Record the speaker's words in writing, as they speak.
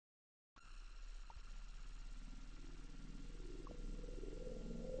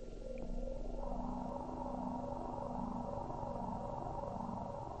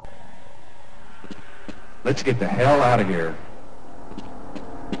Let's get the hell out of here.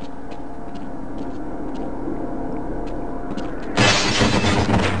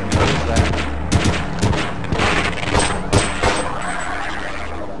 What is that?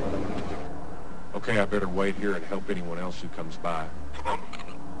 Okay, I better wait here and help anyone else who comes by.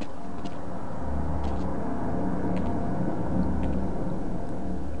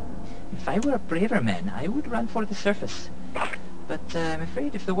 If I were a braver man, I would run for the surface. But I'm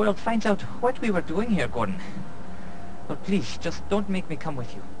afraid if the world finds out what we were doing here, Gordon... Well, please, just don't make me come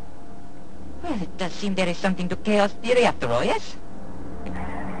with you. Well, it does seem there is something to chaos theory after all, yes?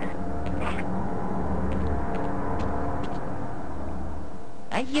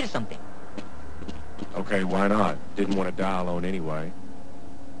 I hear something. Okay, why not? Didn't want to die alone anyway.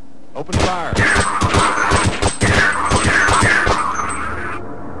 Open fire!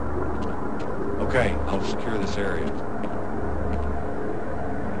 Okay, I'll secure this area.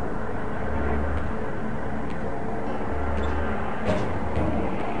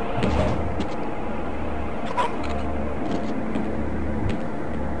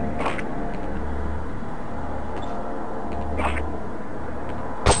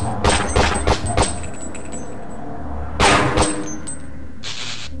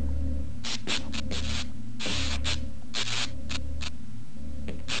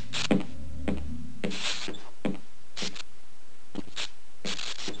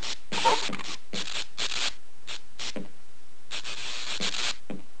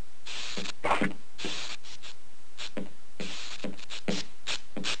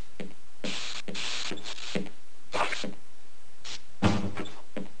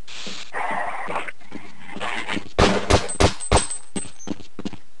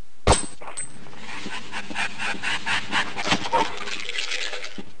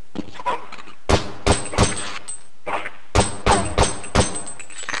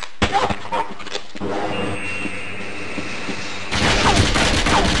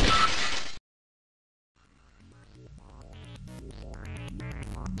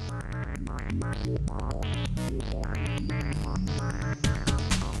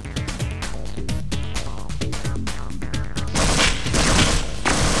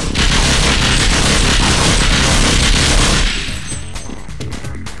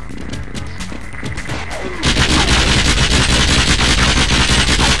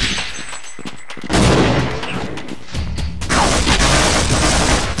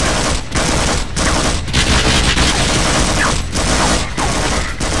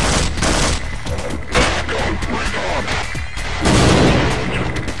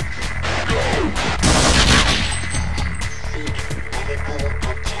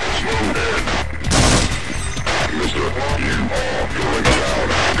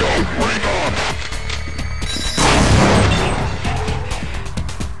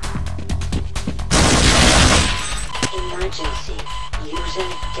 Emergency.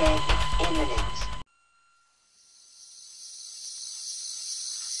 Using dead evidence.